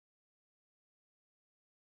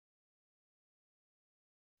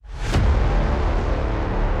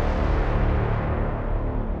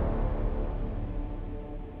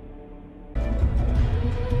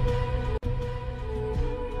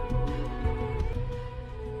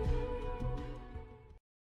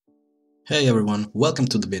Hey everyone, welcome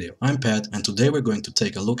to the video. I'm Pat and today we're going to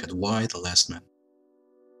take a look at Y: The Last Man.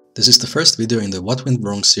 This is the first video in the What Went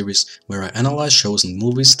Wrong series where I analyze shows and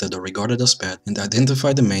movies that are regarded as bad and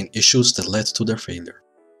identify the main issues that led to their failure.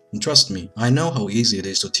 And trust me, I know how easy it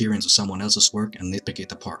is to tear into someone else's work and nitpick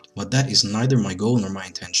it apart, but that is neither my goal nor my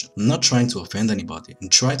intention. I'm not trying to offend anybody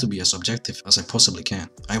and try to be as objective as I possibly can.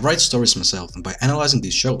 I write stories myself and by analyzing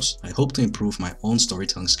these shows, I hope to improve my own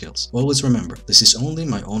storytelling skills. Always remember, this is only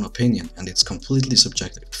my own opinion and it's completely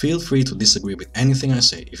subjective. Feel free to disagree with anything I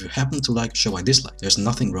say. If you happen to like a show I dislike, there's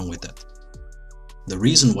nothing wrong with that. The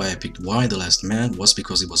reason why I picked Y: The Last Man was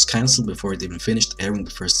because it was cancelled before it even finished airing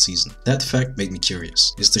the first season. That fact made me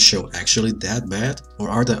curious. Is the show actually that bad, or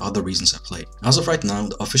are there other reasons at play? As of right now,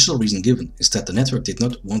 the official reason given is that the network did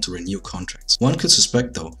not want to renew contracts. One could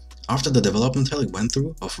suspect though, after the development hell it went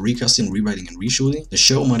through of recasting, rewriting and reshooting, the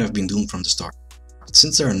show might have been doomed from the start.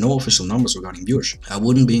 Since there are no official numbers regarding viewership, I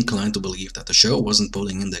wouldn't be inclined to believe that the show wasn't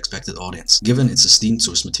pulling in the expected audience, given its esteemed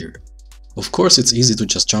source material. Of course, it's easy to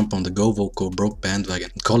just jump on the go woke go broke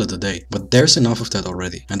bandwagon and call it a day, but there's enough of that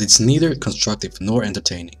already, and it's neither constructive nor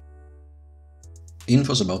entertaining.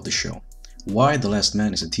 Infos about the show. Y: The Last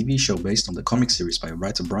Man is a TV show based on the comic series by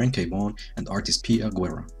writer Brian K. Vaughan and artist P.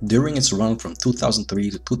 Aguirre. During its run from 2003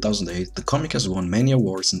 to 2008, the comic has won many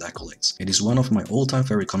awards and accolades. It is one of my all-time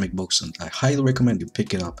favorite comic books and I highly recommend you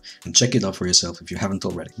pick it up and check it out for yourself if you haven't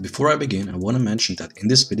already. Before I begin, I want to mention that in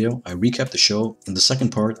this video, I recap the show. In the second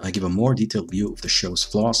part, I give a more detailed view of the show's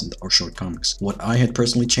flaws and or shortcomings, what I had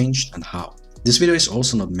personally changed and how. This video is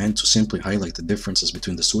also not meant to simply highlight the differences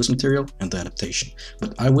between the source material and the adaptation,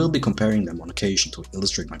 but I will be comparing them on occasion to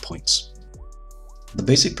illustrate my points. The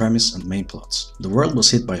basic premise and main plots. The world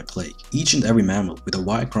was hit by a plague. Each and every mammal with a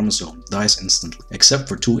Y chromosome dies instantly, except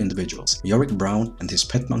for two individuals, Yorick Brown and his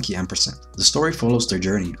pet monkey Ampersand. The story follows their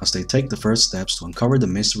journey as they take the first steps to uncover the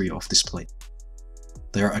mystery of this plague.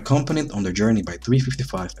 They are accompanied on their journey by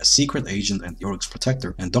 355, a secret agent and Yorick's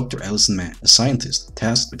protector, and Dr. Allison Mann, a scientist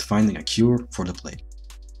tasked with finding a cure for the plague.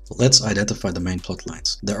 Let's identify the main plot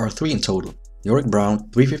lines. There are three in total: Yorick Brown,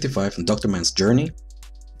 355 and Dr. Mann's journey,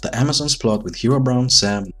 the Amazons plot with Hero Brown,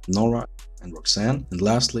 Sam, Nora, and Roxanne, and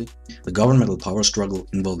lastly, the governmental power struggle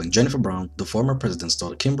involving Jennifer Brown, the former president's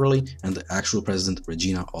daughter Kimberly, and the actual president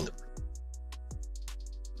Regina Oliver.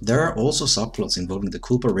 There are also subplots involving the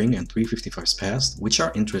Culpa Ring and 355's past, which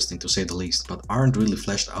are interesting to say the least, but aren't really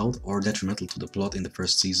fleshed out or detrimental to the plot in the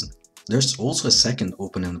first season. There's also a second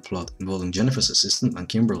open-ended plot involving Jennifer's assistant and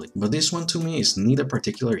Kimberly, but this one to me is neither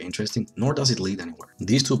particularly interesting nor does it lead anywhere.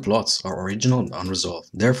 These two plots are original and unresolved,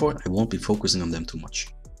 therefore I won't be focusing on them too much.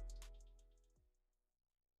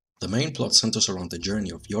 The main plot centers around the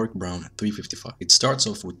journey of Yorick Brown and 355. It starts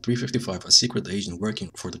off with 355, a secret agent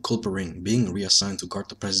working for the Culpa Ring, being reassigned to guard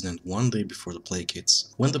the president one day before the plague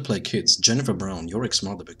hits. When the plague hits, Jennifer Brown, Yorick's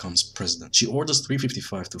mother, becomes president. She orders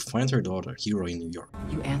 355 to find her daughter, Hero, in New York.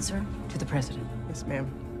 You answer to the president? Yes, ma'am.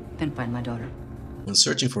 Then find my daughter. When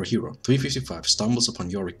searching for Hero, 355 stumbles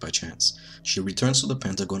upon Yorick by chance. She returns to the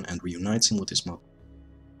Pentagon and reunites him with his mother.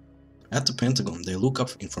 At the Pentagon, they look up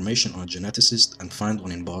information on a geneticist and find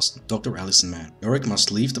one in Boston, Dr. Allison Mann. Yorick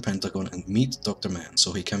must leave the Pentagon and meet Dr. Mann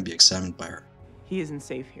so he can be examined by her. He isn't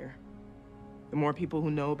safe here. The more people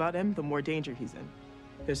who know about him, the more danger he's in.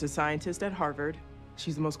 There's a scientist at Harvard.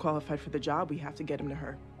 She's the most qualified for the job. We have to get him to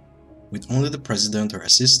her. With only the president, her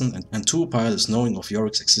assistant, and two pilots knowing of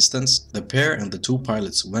Yorick's existence, the pair and the two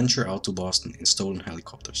pilots venture out to Boston in stolen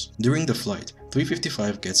helicopters. During the flight,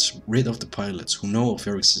 355 gets rid of the pilots who know of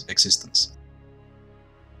Yorick's existence.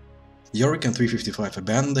 Yorick and 355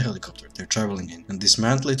 abandon the helicopter they're traveling in and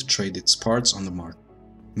dismantle it to trade its parts on the market.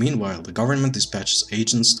 Meanwhile, the government dispatches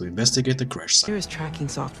agents to investigate the crash site. There is tracking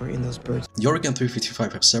software in those birds. Yorick and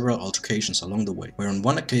 355 have several altercations along the way, where on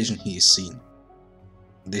one occasion he is seen.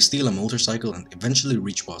 They steal a motorcycle and eventually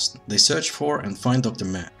reach Boston. They search for and find Dr.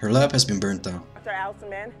 Mann. Her lab has been burnt down. Dr. Allison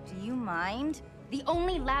Mann? Do you mind? The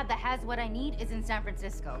only lab that has what I need is in San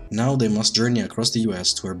Francisco. Now they must journey across the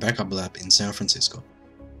US to her backup lab in San Francisco.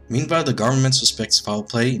 Meanwhile, the government suspects foul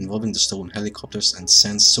play involving the stolen helicopters and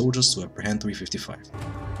sends soldiers to apprehend 355.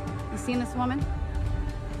 You seen this woman?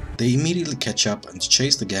 They immediately catch up and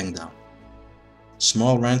chase the gang down.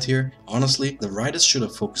 Small rant here, honestly, the writers should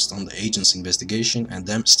have focused on the agent's investigation and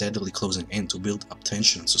them steadily closing in to build up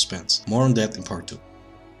tension and suspense. More on that in part 2.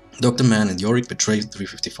 Dr. Mann and Yorick betray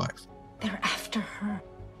 355. They're after her,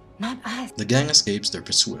 not us. The gang escapes their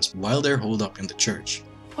pursuers while they're holed up in the church.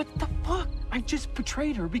 What the fuck? I just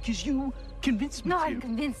betrayed her because you convinced me No, to. I'm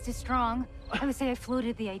convinced is strong. I would say I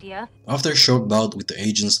floated the idea. After a short bout with the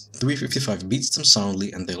agents, 355 beats them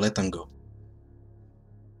soundly and they let them go.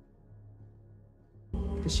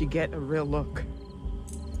 Does she get a real look?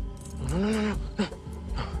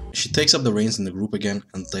 She takes up the reins in the group again,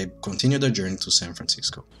 and they continue their journey to San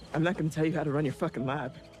Francisco. I'm not gonna tell you how to run your fucking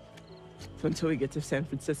lab. So until we get to San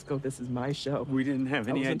Francisco, this is my show. We didn't have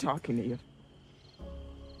I any wasn't idea. talking to you.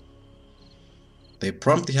 They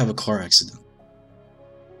promptly have a car accident.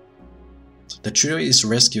 The trio is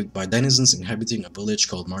rescued by denizens inhabiting a village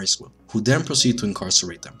called Marisville, who then proceed to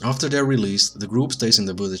incarcerate them. After they're released, the group stays in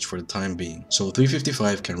the village for the time being, so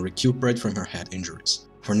 355 can recuperate from her head injuries.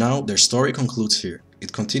 For now, their story concludes here.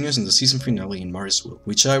 It continues in the season finale in Marisville,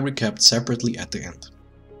 which I recapped separately at the end.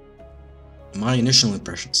 My initial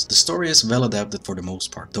impressions. The story is well adapted for the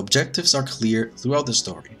most part. The objectives are clear throughout the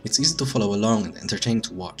story. It's easy to follow along and entertaining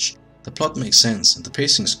to watch. The plot makes sense and the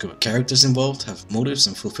pacing is good. Characters involved have motives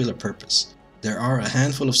and fulfill a purpose. There are a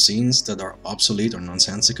handful of scenes that are obsolete or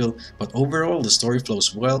nonsensical, but overall the story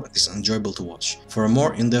flows well and is enjoyable to watch. For a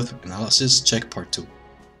more in-depth analysis, check part 2.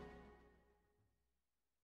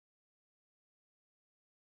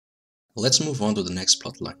 Let's move on to the next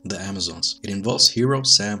plotline, the Amazons. It involves Hero,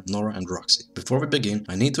 Sam, Nora and Roxy. Before we begin,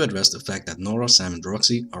 I need to address the fact that Nora, Sam and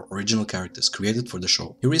Roxy are original characters created for the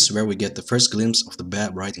show. Here is where we get the first glimpse of the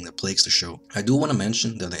bad writing that plagues the show. I do want to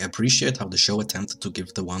mention that I appreciate how the show attempted to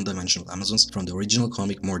give the one-dimensional Amazons from the original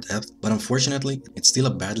comic more depth, but unfortunately, it's still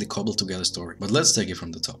a badly cobbled together story. But let's take it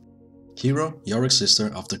from the top. Hero, Yorick's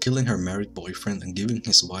sister, after killing her married boyfriend and giving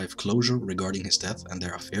his wife closure regarding his death and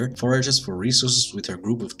their affair, forages for resources with her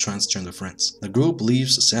group of transgender friends. The group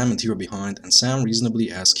leaves Sam and Hero behind, and Sam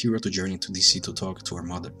reasonably asks Hero to journey to DC to talk to her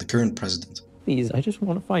mother, the current president. Please, I just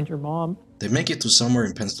want to find your mom. They make it to somewhere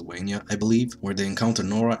in Pennsylvania, I believe, where they encounter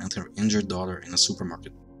Nora and her injured daughter in a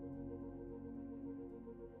supermarket.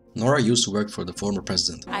 Nora used to work for the former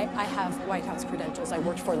president. I have White House credentials. I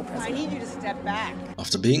worked for the president. I need you to step back.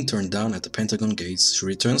 After being turned down at the Pentagon gates, she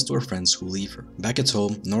returns to her friends who leave her. Back at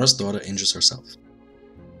home, Nora's daughter injures herself.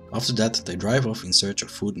 After that, they drive off in search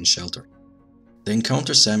of food and shelter. They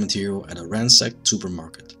encounter Sam and Hero at a ransacked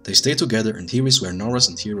supermarket. They stay together, and here is where Nora's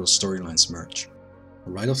and Hero's storylines merge.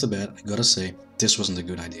 Right off the bat, I gotta say, this wasn't a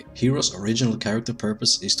good idea. Hero's original character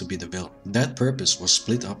purpose is to be the villain. That purpose was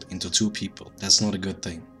split up into two people. That's not a good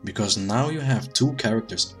thing, because now you have two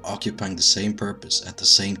characters occupying the same purpose at the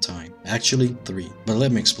same time. Actually, three. But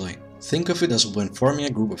let me explain. Think of it as when forming a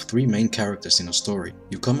group of three main characters in a story.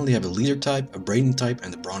 You commonly have a leader type, a brainy type,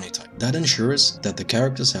 and a brawny type. That ensures that the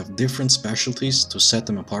characters have different specialties to set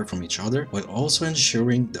them apart from each other, while also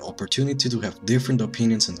ensuring the opportunity to have different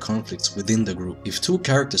opinions and conflicts within the group. If two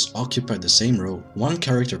characters occupy the same role, one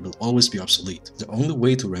character will always be obsolete. The only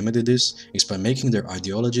way to remedy this is by making their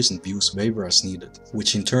ideologies and views waver as needed,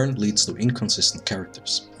 which in turn leads to inconsistent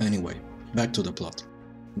characters. Anyway, back to the plot.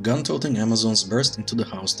 Gun-toting Amazons burst into the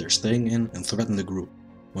house they're staying in and threaten the group.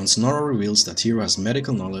 Once Nora reveals that Hero has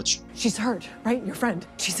medical knowledge, She's hurt, right? Your friend.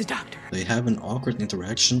 She's a doctor. they have an awkward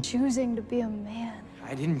interaction. Choosing to be a man.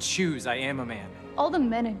 I didn't choose, I am a man. All the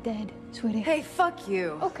men are dead, sweetie. Hey, fuck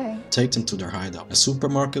you. Okay. Take them to their hideout, a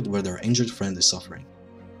supermarket where their injured friend is suffering.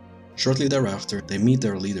 Shortly thereafter, they meet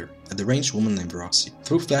their leader, a deranged woman named Roxy.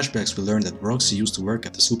 Through flashbacks we learn that Roxy used to work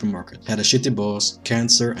at the supermarket, had a shitty boss,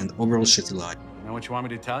 cancer, and overall shitty life. Know what you want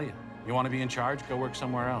me to tell you? You want to be in charge? Go work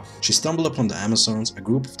somewhere else. She stumbled upon the Amazons, a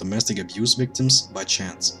group of domestic abuse victims, by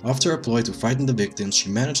chance. After a ploy to frighten the victims, she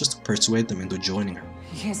manages to persuade them into joining her.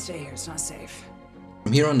 You can't stay here, it's not safe.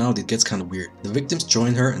 From here on out it gets kinda weird. The victims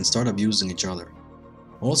join her and start abusing each other.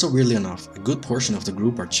 Also weirdly enough, a good portion of the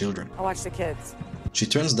group are children. I'll watch the kids. She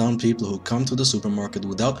turns down people who come to the supermarket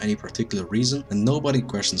without any particular reason, and nobody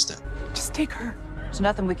questions that. Just take her. There's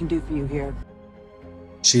nothing we can do for you here.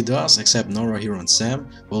 She does, except Nora, Hero and Sam,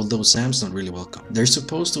 although Sam's not really welcome. They're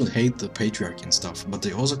supposed to hate the patriarchy and stuff, but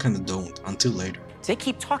they also kinda don't, until later. They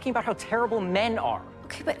keep talking about how terrible men are.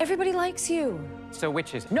 Okay, but everybody likes you. So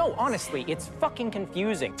which is? No, honestly, it's fucking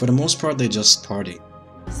confusing. For the most part they just party.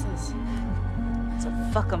 It's a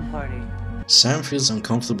fucking party. Sam feels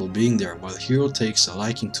uncomfortable being there while Hero takes a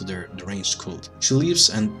liking to their deranged cult. She leaves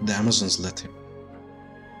and the Amazons let him.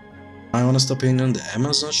 My honest opinion, the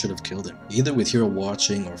Amazons should have killed him, either with Hero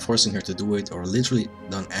watching or forcing her to do it, or literally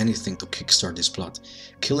done anything to kickstart this plot.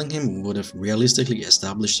 Killing him would have realistically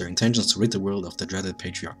established their intentions to rid the world of the dreaded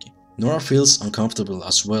patriarchy. Nora feels uncomfortable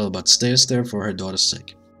as well, but stays there for her daughter's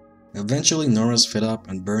sake. Eventually Nora's fed up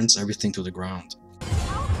and burns everything to the ground.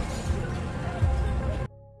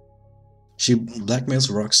 She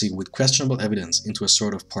blackmails Roxy with questionable evidence into a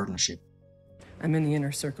sort of partnership. I'm in the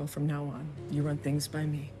inner circle from now on. You run things by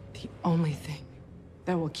me. The only thing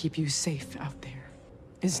that will keep you safe out there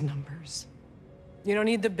is numbers. You don't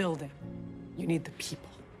need the building. You need the people.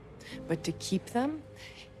 But to keep them,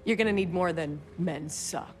 You're gonna need more than men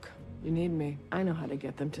suck. You need me. I know how to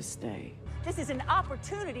get them to stay. This is an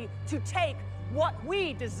opportunity to take what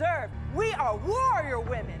we deserve. We are warrior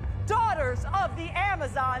women, daughters of the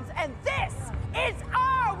Amazons, and this is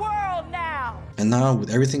our world now! And now, with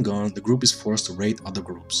everything gone, the group is forced to raid other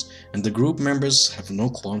groups, and the group members have no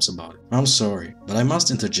qualms about it. I'm sorry, but I must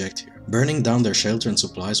interject here. Burning down their shelter and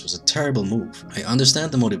supplies was a terrible move. I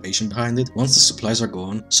understand the motivation behind it. Once the supplies are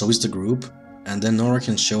gone, so is the group, and then Nora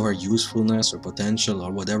can show her usefulness or potential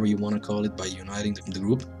or whatever you want to call it by uniting the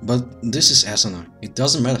group. But this is asinine. It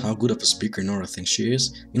doesn't matter how good of a speaker Nora thinks she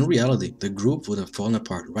is. In reality, the group would have fallen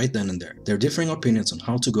apart right then and there. Their differing opinions on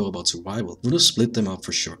how to go about survival would have split them up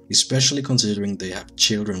for sure, especially considering they have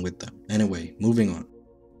children with them. Anyway, moving on.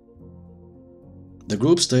 The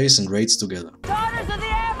group stays and raids together. Daughters of the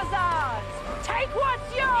Amazons! Take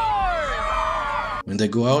what's yours! When they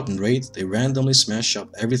go out and raid, they randomly smash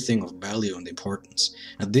up everything of value and importance.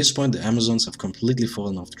 At this point, the Amazons have completely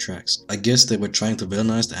fallen off the tracks. I guess they were trying to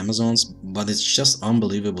villainize the Amazons, but it's just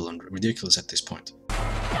unbelievable and ridiculous at this point.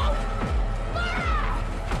 Don't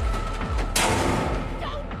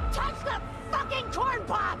touch the fucking corn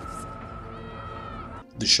pops!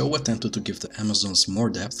 The show attempted to give the Amazons more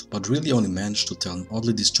depth, but really only managed to tell an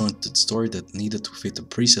oddly disjointed story that needed to fit a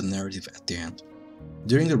preset narrative at the end.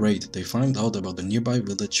 During the raid, they find out about the nearby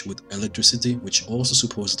village with electricity, which also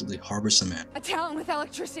supposedly harbors a man. A town with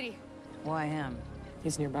electricity. Why him?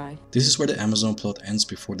 He's nearby. This is where the Amazon plot ends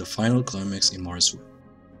before the final climax in Morrisville.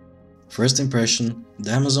 First impression, the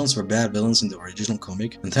Amazons were bad villains in the original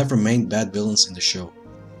comic and have remained bad villains in the show.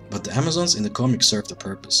 But the Amazons in the comic served a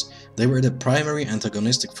purpose. They were the primary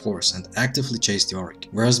antagonistic force and actively chased Yorick,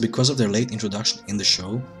 whereas because of their late introduction in the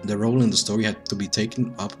show, their role in the story had to be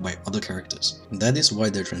taken up by other characters. And that is why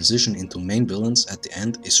their transition into main villains at the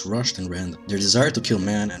end is rushed and random. Their desire to kill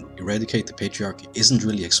man and eradicate the patriarchy isn't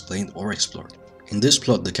really explained or explored. In this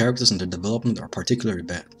plot, the characters and their development are particularly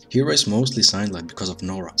bad. Hero is mostly sidelined because of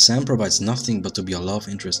Nora. Sam provides nothing but to be a love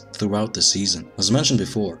interest throughout the season. As mentioned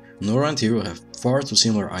before, Nora and Hero have far too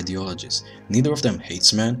similar ideologies. Neither of them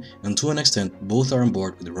hates man, and to an extent, both are on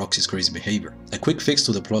board with Roxy's crazy behavior. A quick fix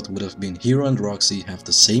to the plot would have been Hero and Roxy have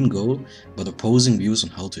the same goal, but opposing views on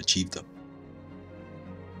how to achieve them.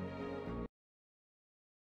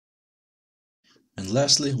 And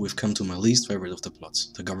lastly, we've come to my least favorite of the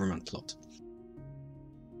plots, the government plot.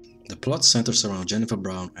 The plot centers around Jennifer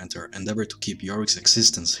Brown and her endeavor to keep Yorick's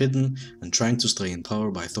existence hidden and trying to stay in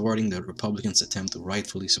power by thwarting the Republicans' attempt to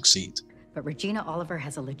rightfully succeed. But Regina Oliver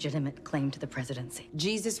has a legitimate claim to the presidency.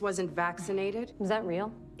 Jesus wasn't vaccinated? Is that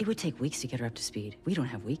real? It would take weeks to get her up to speed. We don't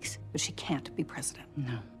have weeks. But she can't be president.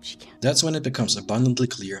 No, she can't. That's when it becomes abundantly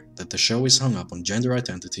clear that the show is hung up on gender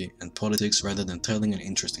identity and politics rather than telling an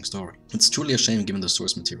interesting story. It's truly a shame given the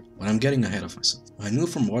source material, but I'm getting ahead of myself. I knew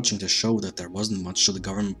from watching the show that there wasn't much to the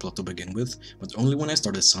government plot to begin with, but only when I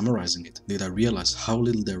started summarizing it did I realize how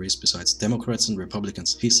little there is besides Democrats and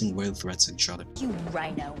Republicans hissing veiled threats at each other. You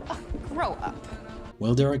rhino. Oh, grow up.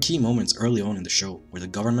 While there are key moments early on in the show where the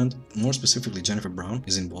government, more specifically Jennifer Brown,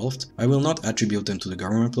 is involved, I will not attribute them to the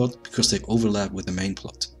government plot because they overlap with the main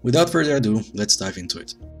plot. Without further ado, let's dive into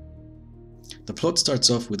it. The plot starts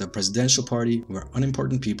off with a presidential party where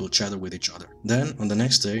unimportant people chatter with each other. Then, on the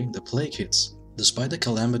next day, the plague hits. Despite the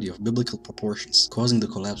calamity of biblical proportions causing the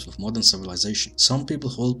collapse of modern civilization, some people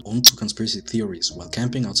hold on to conspiracy theories while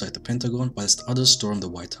camping outside the Pentagon whilst others storm the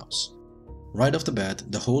White House. Right off the bat,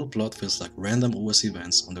 the whole plot feels like random OS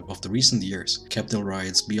events of the recent years. Capitol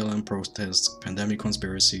riots, BLM protests, pandemic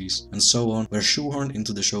conspiracies, and so on were shoehorned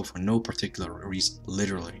into the show for no particular reason,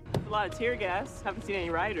 literally. A lot of tear gas. Haven't seen any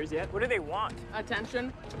rioters yet. What do they want?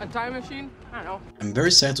 Attention? A time machine? I don't know. I'm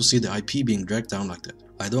very sad to see the IP being dragged down like that.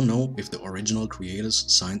 I don't know if the original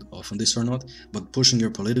creators signed off on this or not, but pushing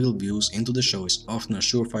your political views into the show is often a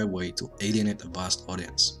surefire way to alienate a vast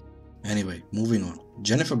audience. Anyway, moving on.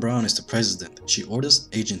 Jennifer Brown is the president. She orders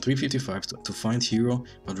Agent 355 to find Hero,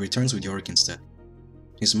 but returns with Yorick instead.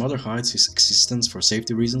 His mother hides his existence for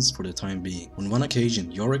safety reasons for the time being. On one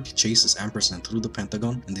occasion, Yorick chases Ampersand through the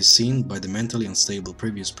Pentagon and is seen by the mentally unstable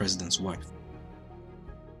previous president's wife.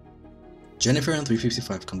 Jennifer and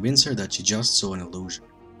 355 convince her that she just saw an illusion.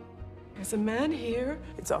 There's a man here.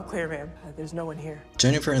 It's all clear, ma'am. There's no one here.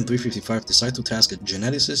 Jennifer and 355 decide to task a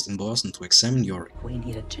geneticist in Boston to examine Yorick. We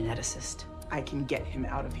need a geneticist. I can get him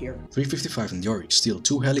out of here. 355 and Yorick steal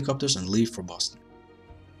 2 helicopters and leave for Boston.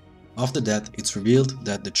 After that, it's revealed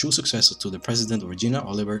that the true successor to the president, Regina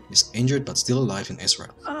Oliver, is injured but still alive in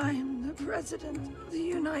Israel. I'm the president of the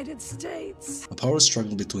United States. A power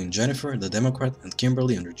struggle between Jennifer, the Democrat, and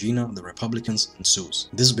Kimberly and Regina, the Republicans, ensues.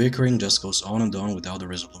 This bickering just goes on and on without a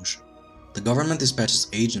resolution. The government dispatches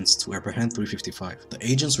agents to apprehend 355. The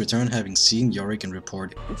agents return having seen Yorick and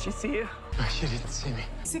reported. Did she see you? No, she didn't see me.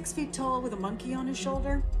 6 feet tall with a monkey on his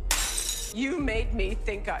shoulder? You made me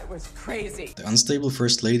think I was crazy. The unstable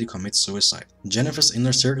First Lady commits suicide. Jennifer's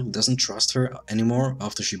inner circle doesn't trust her anymore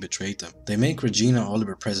after she betrayed them. They make Regina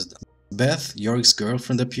Oliver president. Beth, Yorick's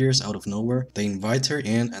girlfriend, appears out of nowhere. They invite her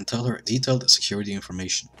in and tell her detailed security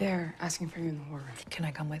information. They're asking for you in the war room. Can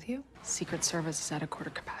I come with you? Secret Service is at a quarter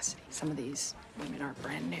capacity. Some of these women are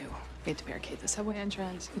brand new. We had to barricade the subway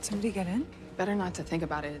entrance. Did somebody get in? Better not to think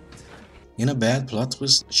about it. In a bad plot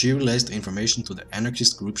twist, she relays the information to the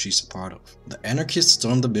anarchist group she's a part of. The anarchists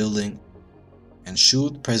storm the building and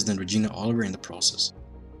shoot President Regina Oliver in the process.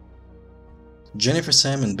 Jennifer,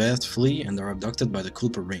 Sam, and Beth flee and are abducted by the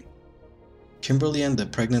culprit ring. Kimberly and the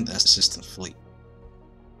pregnant assistant flee.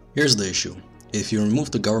 Here's the issue. If you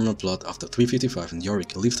remove the government plot after 355 and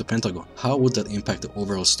Yorick leave the Pentagon, how would that impact the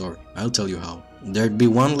overall story? I'll tell you how. There'd be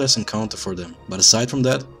one less encounter for them, but aside from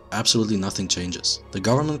that, absolutely nothing changes. The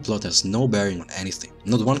government plot has no bearing on anything.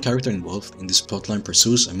 Not one character involved in this plotline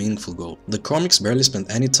pursues a meaningful goal. The comics barely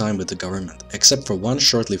spend any time with the government, except for one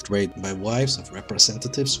short-lived raid by wives of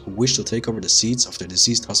representatives who wish to take over the seats of their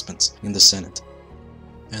deceased husbands in the Senate.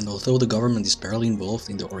 And although the government is barely involved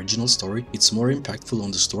in the original story, it's more impactful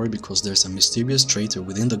on the story because there's a mysterious traitor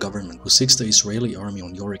within the government who seeks the Israeli army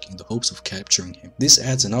on Yorick in the hopes of capturing him. This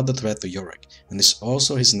adds another threat to Yorick, and is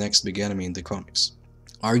also his next big enemy in the comics.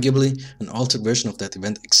 Arguably, an altered version of that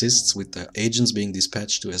event exists with the agents being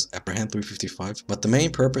dispatched to apprehend 355, but the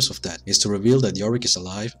main purpose of that is to reveal that Yorick is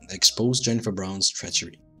alive and expose Jennifer Brown's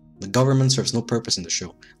treachery. The government serves no purpose in the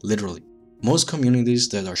show, literally. Most communities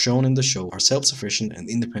that are shown in the show are self-sufficient and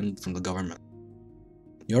independent from the government.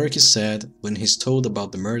 Yorick is sad when he's told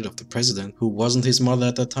about the murder of the president, who wasn't his mother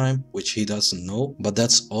at that time, which he doesn't know, but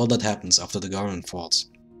that's all that happens after the government falls.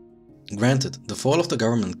 Granted, the fall of the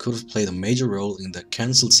government could have played a major role in the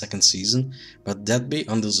cancelled second season, but that'd be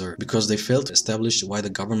undeserved because they failed to establish why the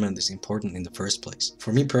government is important in the first place.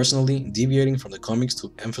 For me personally, deviating from the comics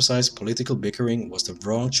to emphasize political bickering was the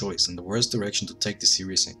wrong choice and the worst direction to take the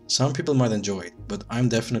series in. Some people might enjoy it, but I'm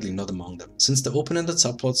definitely not among them. Since the open-ended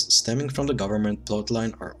subplots stemming from the government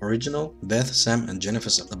plotline are original, Beth, Sam, and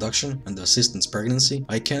Jennifer's abduction and the assistant's pregnancy,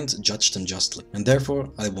 I can't judge them justly, and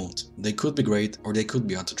therefore I won't. They could be great or they could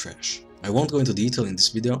be utter trash. I won't go into detail in this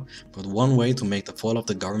video, but one way to make the fall of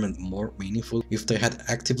the government more meaningful if they had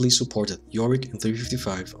actively supported Yorick and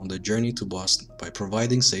 355 on their journey to Boston by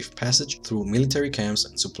providing safe passage through military camps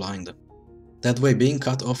and supplying them. That way, being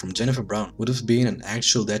cut off from Jennifer Brown would have been an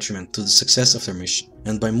actual detriment to the success of their mission.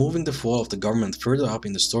 And by moving the fall of the government further up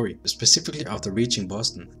in the story, specifically after reaching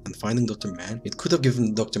Boston and finding Dr. Mann, it could have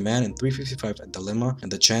given Dr. Mann and 355 a dilemma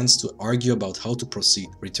and the chance to argue about how to proceed,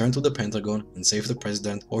 return to the Pentagon and save the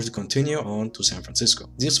president, or to continue on to San Francisco.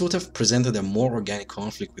 This would have presented a more organic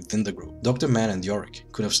conflict within the group. Dr. Mann and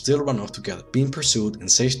Yorick could have still run off together, been pursued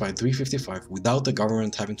and saved by 355 without the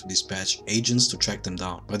government having to dispatch agents to track them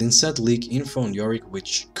down, but instead leak info on Yorick,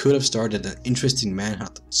 which could have started an interesting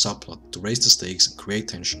manhunt subplot to raise the stakes and create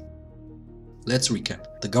tension. Let's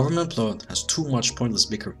recap. The government plot has too much pointless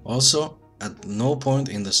bickering. Also, at no point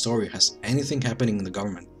in the story has anything happening in the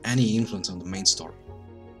government any influence on the main story.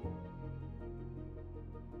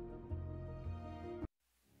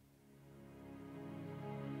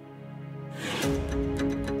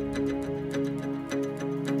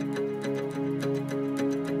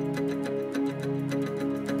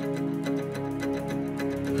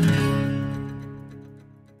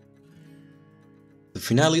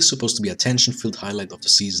 The finale is supposed to be a tension-filled highlight of the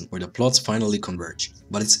season where the plots finally converge,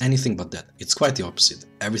 but it's anything but that. It's quite the opposite.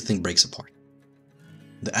 Everything breaks apart.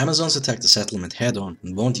 The Amazons attack the settlement head-on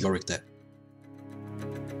and want Yorick dead.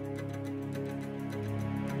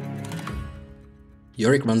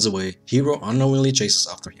 Yorick runs away, Hero unknowingly chases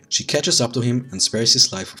after him. She catches up to him and spares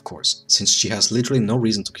his life, of course, since she has literally no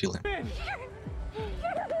reason to kill him.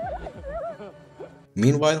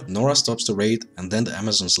 Meanwhile, Nora stops the raid and then the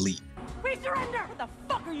Amazons leave. We surrender! What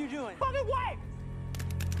the fuck are you doing? Fucking wait!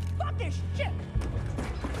 Fuck this shit!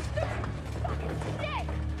 Fucking shit!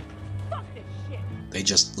 Fuck this shit! They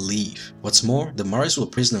just leave. What's more, the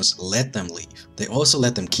Marisville prisoners let them leave. They also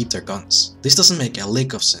let them keep their guns. This doesn't make a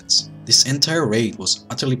lick of sense. This entire raid was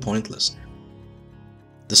utterly pointless.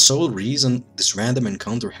 The sole reason this random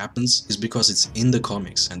encounter happens is because it's in the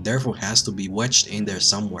comics and therefore has to be wedged in there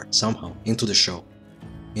somewhere, somehow, into the show.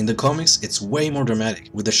 In the comics, it's way more dramatic,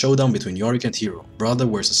 with the showdown between Yorick and Hero, brother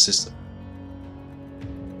versus sister.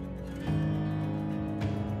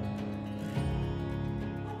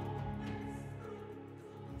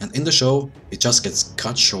 And in the show, it just gets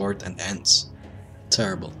cut short and ends.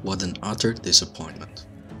 Terrible, what an utter disappointment.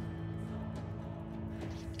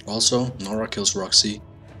 Also, Nora kills Roxy.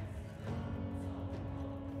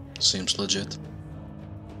 Seems legit.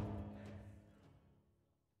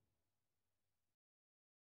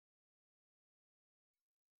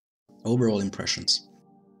 Overall impressions.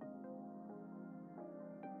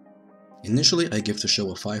 Initially I give the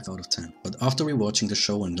show a 5 out of 10, but after rewatching the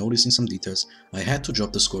show and noticing some details, I had to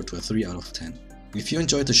drop the score to a 3 out of 10. If you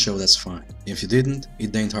enjoyed the show, that's fine. If you didn't,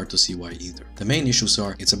 it ain't hard to see why either. The main issues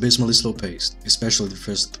are, it's abysmally slow paced, especially the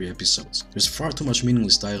first 3 episodes. There's far too much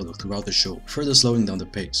meaningless dialogue throughout the show, further slowing down the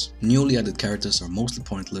pace. Newly added characters are mostly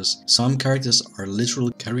pointless, some characters are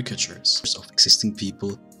literal caricatures of existing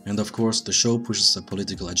people, and of course the show pushes a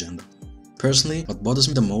political agenda. Personally, what bothers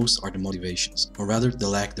me the most are the motivations, or rather the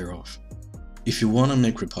lack thereof. If you wanna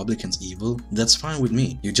make Republicans evil, that's fine with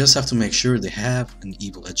me. You just have to make sure they have an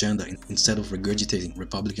evil agenda instead of regurgitating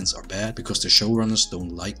Republicans are bad because the showrunners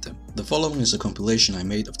don't like them. The following is a compilation I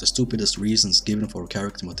made of the stupidest reasons given for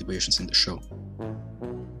character motivations in the show.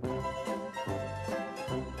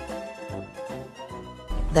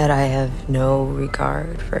 That I have no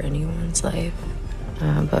regard for anyone's life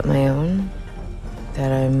but my own.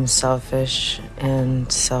 That I'm selfish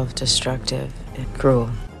and self-destructive and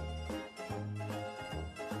cruel.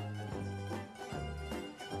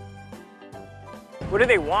 What do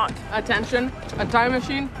they want? Attention, a time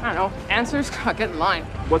machine, I don't know, answers, get in line.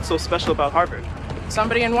 What's so special about Harvard?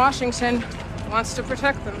 Somebody in Washington wants to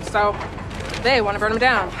protect them, so they want to burn them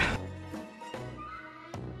down.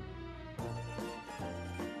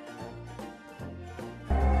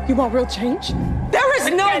 You want real change? There is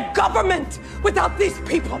no government without these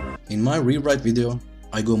people! In my rewrite video,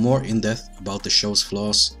 I go more in depth about the show's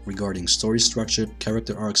flaws regarding story structure,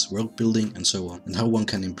 character arcs, world building and so on, and how one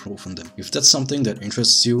can improve on them. If that's something that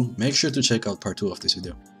interests you, make sure to check out part 2 of this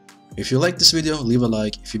video. If you like this video, leave a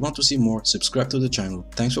like. If you want to see more, subscribe to the channel.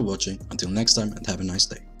 Thanks for watching, until next time and have a nice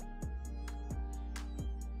day.